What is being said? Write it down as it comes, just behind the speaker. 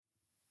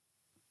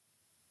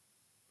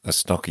A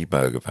stocky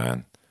burger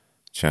van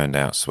churned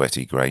out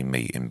sweaty grey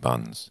meat in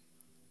buns,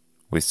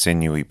 with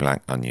sinewy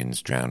black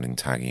onions drowned in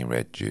tangy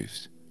red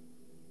juice.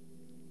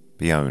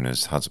 The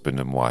owners, husband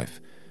and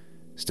wife,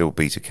 still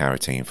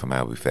beta-carotene from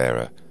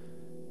Albufera,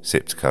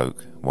 sipped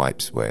coke,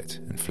 wiped sweat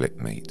and flipped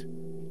meat.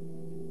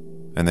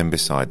 And then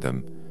beside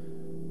them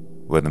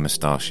were the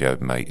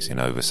mustachioed mates in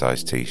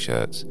oversized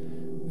t-shirts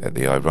at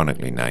the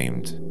ironically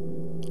named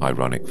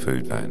Ironic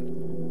Food Van,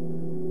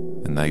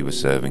 and they were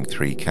serving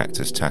 3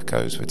 cactus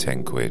tacos for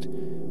 10 quid,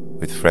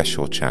 with fresh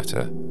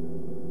horchata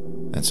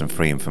and some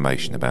free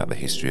information about the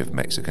history of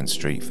Mexican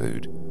street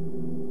food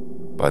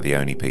by the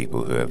only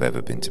people who have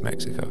ever been to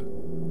Mexico.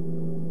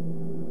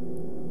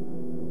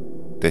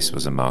 This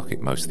was a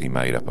market mostly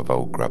made up of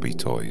old grubby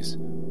toys,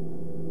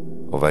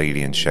 of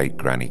alien-shaped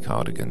granny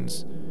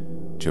cardigans,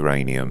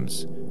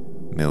 geraniums,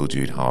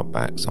 mildewed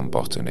hardbacks on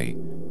botany,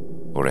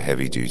 or a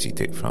heavy-duty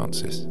Dick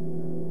Francis.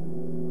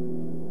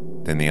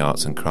 Then the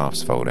arts and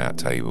crafts fold-out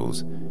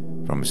tables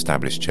from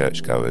established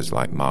churchgoers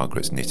like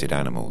Margaret's Knitted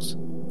Animals,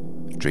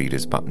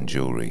 Dreda's Button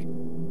Jewellery,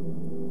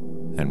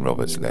 and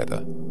Robert's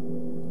Leather.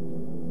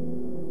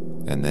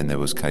 And then there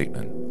was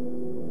Caitlin.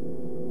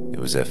 It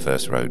was their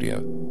first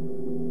rodeo.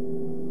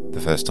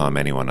 The first time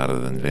anyone other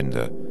than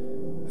Linda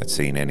had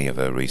seen any of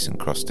her recent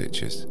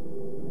cross-stitches.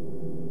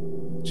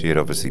 She had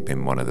obviously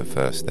been one of the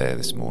first there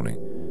this morning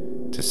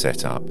to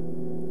set up.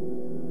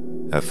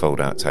 Her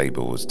fold-out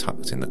table was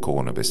tucked in the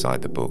corner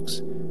beside the books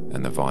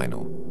and the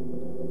vinyl,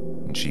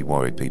 and she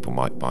worried people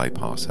might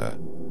bypass her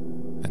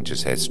and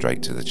just head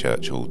straight to the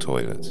church hall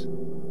toilets.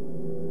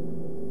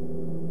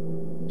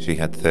 She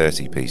had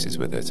 30 pieces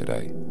with her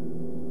today,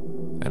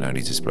 and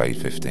only displayed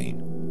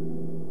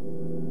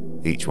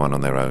 15, each one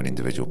on their own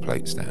individual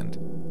plate stand.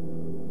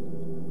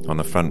 On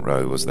the front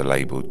row was the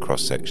labelled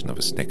cross-section of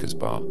a Snickers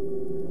bar,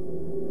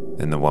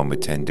 then the one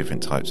with 10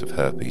 different types of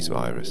herpes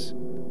virus,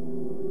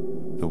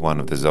 the one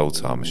of the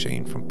Zoltar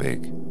machine from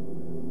Big,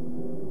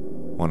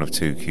 one of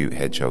 2 cute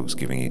hedgehogs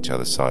giving each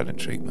other silent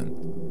treatment,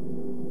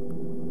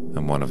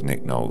 and one of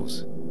Nick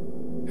Knowles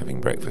having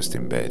breakfast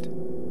in bed.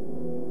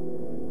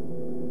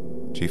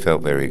 She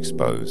felt very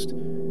exposed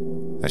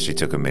as she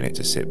took a minute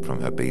to sip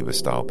from her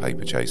Bieber-style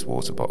paper chase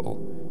water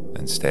bottle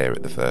and stare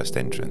at the first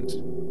entrance.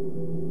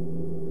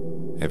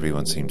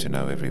 Everyone seemed to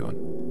know everyone.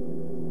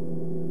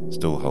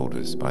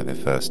 Stallholders by their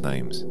first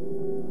names.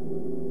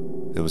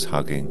 There was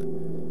hugging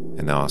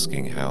and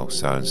asking how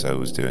so-and-so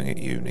was doing at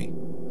uni.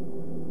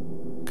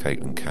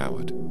 Caitlin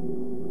cowered,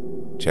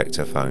 checked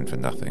her phone for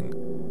nothing,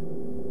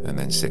 and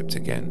then sipped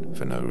again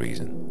for no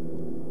reason.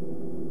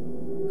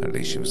 At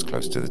least she was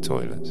close to the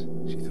toilets,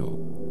 she thought.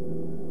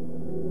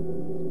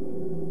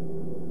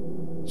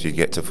 She'd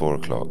get to 4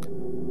 o'clock,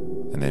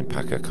 and then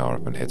pack her car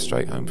up and head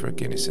straight home for a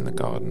Guinness in the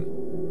garden,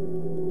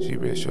 she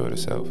reassured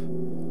herself.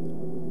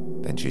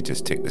 Then she'd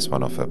just tick this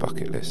one off her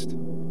bucket list,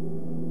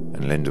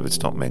 and Linda would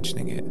stop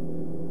mentioning it,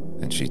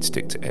 and she'd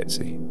stick to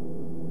Etsy.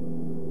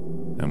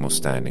 No more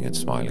standing and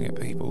smiling at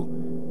people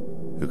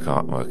who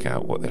can't work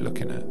out what they're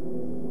looking at.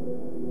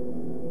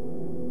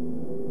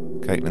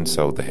 Caitlin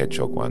sold the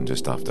hedgehog one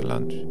just after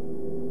lunch.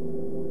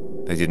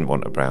 They didn't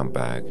want a brown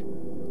bag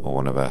or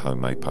one of her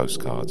homemade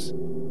postcards.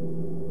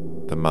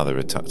 The mother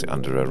had tucked it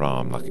under her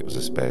arm like it was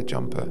a spare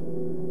jumper.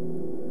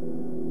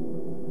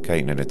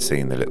 Caitlin had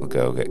seen the little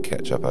girl get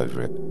ketchup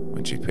over it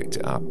when she picked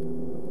it up.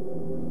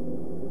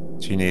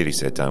 She nearly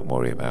said don't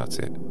worry about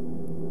it,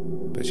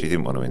 but she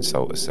didn't want to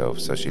insult herself,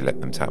 so she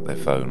let them tap their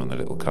phone on the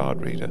little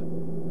card reader.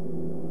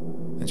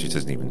 And she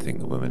doesn't even think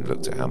the woman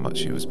looked at how much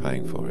she was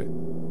paying for it.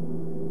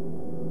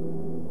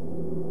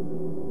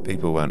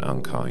 People weren't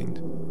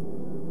unkind.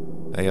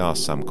 They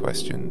asked some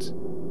questions.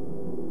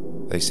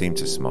 They seemed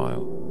to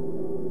smile.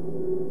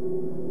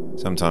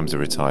 Sometimes a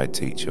retired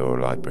teacher or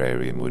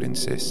librarian would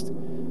insist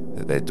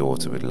that their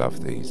daughter would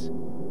love these,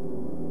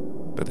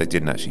 but they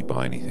didn't actually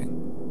buy anything.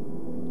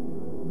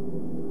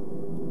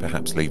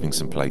 Perhaps leaving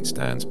some plate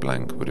stands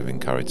blank would have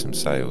encouraged some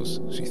sales,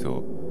 she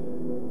thought,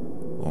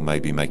 or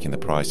maybe making the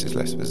prices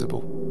less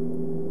visible.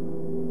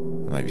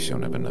 Maybe she'll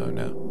never know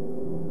now.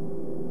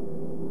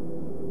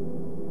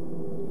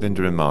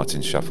 Linda and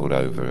Martin shuffled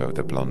over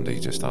the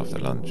blondie just after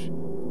lunch.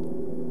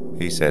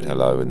 He said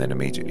hello and then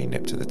immediately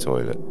nipped to the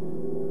toilet,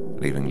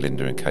 leaving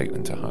Linda and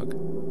Caitlin to hug.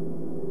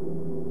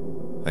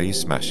 "Are you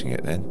smashing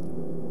it then?"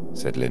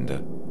 said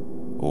Linda,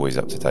 always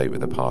up to date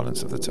with the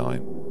parlance of the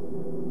time.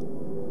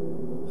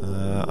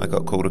 I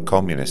got called a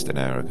communist an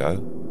hour ago,"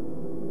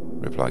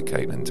 replied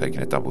Caitlin,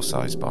 taking a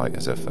double-sized bite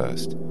as her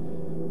first,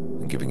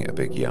 and giving it a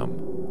big yum.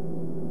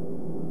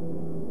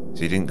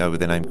 "So you didn't go with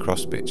the name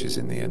Cross Bitches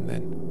in the end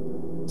then?"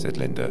 said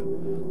Linda,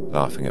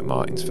 laughing at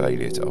Martin's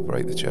failure to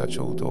operate the church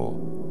hall door.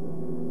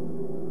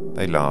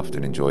 They laughed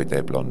and enjoyed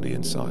their blondie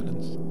in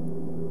silence.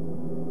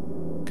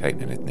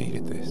 Caitlin had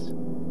needed this.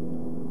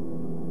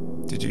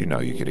 "Did you know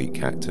you could eat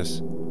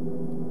cactus?"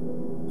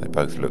 They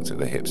both looked at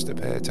the hipster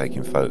pair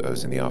taking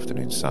photos in the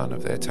afternoon sun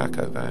of their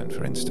taco van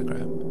for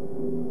Instagram.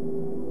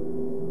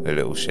 A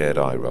little shared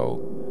eye roll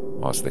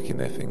whilst licking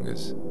their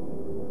fingers.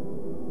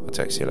 "I'll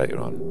text you later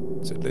on,"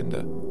 said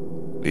Linda,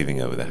 leaving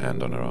her with a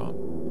hand on her arm.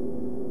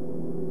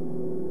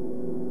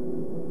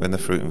 when the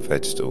fruit and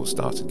veg stall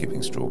started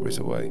giving strawberries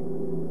away.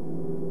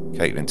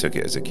 Caitlin took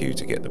it as a cue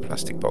to get the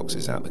plastic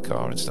boxes out the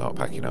car and start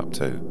packing up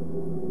too.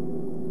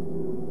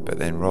 But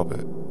then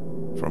Robert,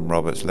 from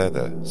Robert's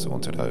Leather,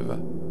 sauntered over,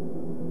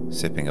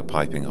 sipping a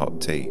piping hot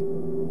tea.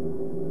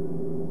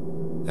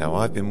 Now,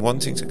 I've been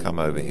wanting to come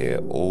over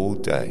here all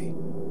day.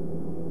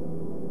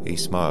 He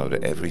smiled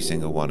at every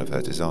single one of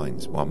her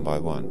designs, one by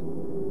one.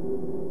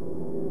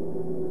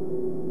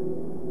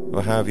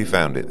 Well, how have you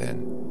found it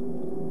then?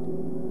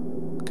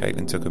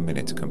 Caitlin took a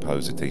minute to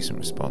compose a decent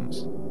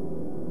response,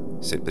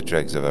 sipped the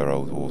dregs of her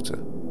old water.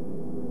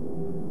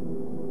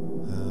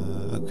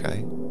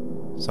 Okay.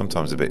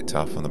 Sometimes a bit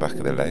tough on the back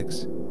of the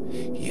legs.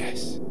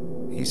 Yes,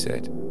 he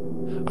said.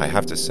 I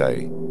have to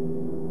say,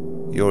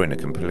 you're in a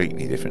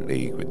completely different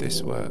league with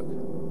this work.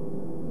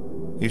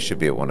 You should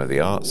be at one of the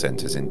art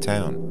centres in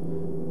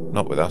town,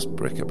 not with us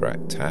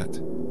bric-a-brac tat.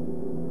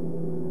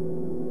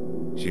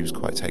 She was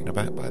quite taken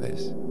aback by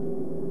this.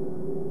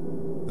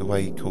 The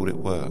way he called it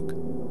work.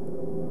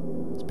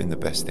 It's been the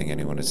best thing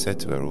anyone has said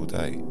to her all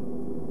day.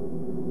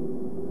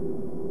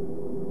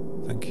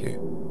 Thank you.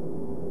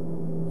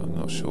 I'm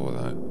not sure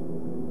though.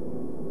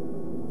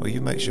 Well, you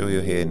make sure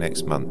you're here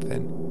next month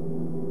then.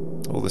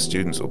 All the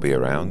students will be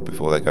around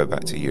before they go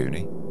back to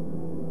uni.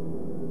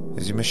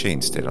 Is your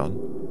machine still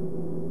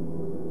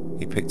on?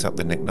 He picked up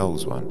the Nick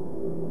Knowles one,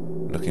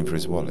 looking for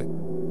his wallet.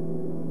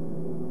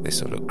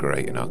 This'll look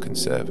great in our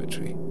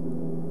conservatory.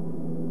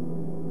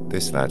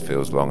 This lad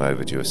feels long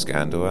overdue a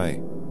scandal, eh?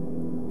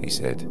 He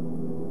said,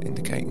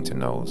 indicating to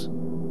Knowles.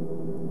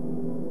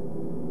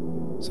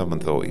 Someone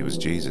thought he was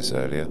Jesus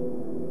earlier,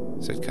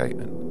 said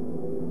Caitlin,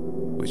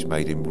 which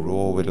made him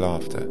roar with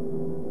laughter,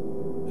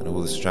 and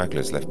all the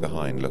stragglers left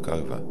behind look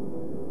over.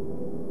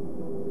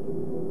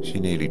 She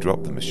nearly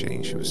dropped the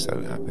machine, she was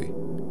so happy.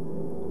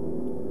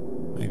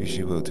 Maybe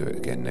she will do it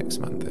again next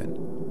month then.